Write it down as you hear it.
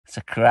It's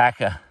a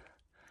cracker.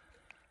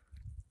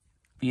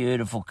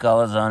 Beautiful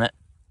colours on it.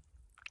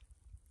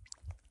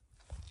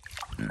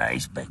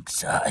 Nice big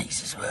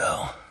size as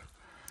well.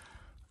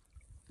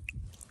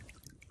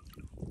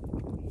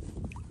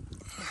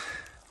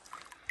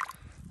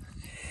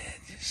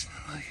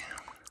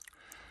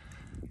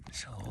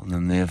 Just holding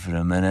him there for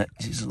a minute,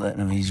 just letting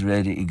him, he's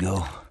ready to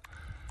go.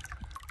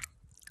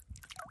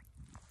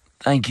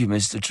 Thank you,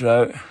 Mr.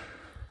 Trout.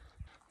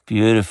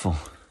 Beautiful.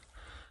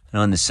 And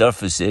on the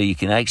surface there, you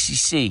can actually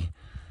see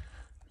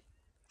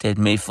dead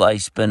mayfly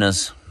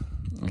spinners,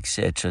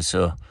 etc.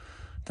 So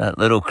that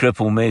little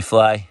cripple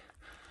mayfly,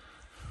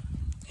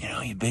 you know,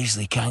 you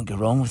basically can't go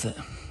wrong with it.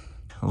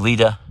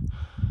 Leader,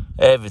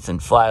 everything,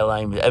 fly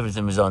line,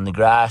 everything was on the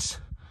grass.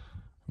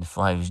 The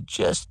fly was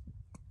just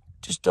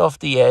off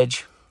the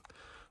edge,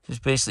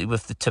 just basically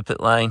with the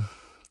tippet line.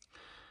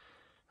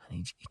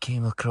 And he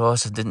came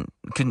across.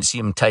 Couldn't see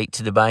him tight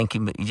to the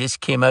banking, but he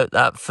just came out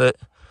that foot,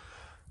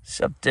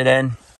 subbed it in.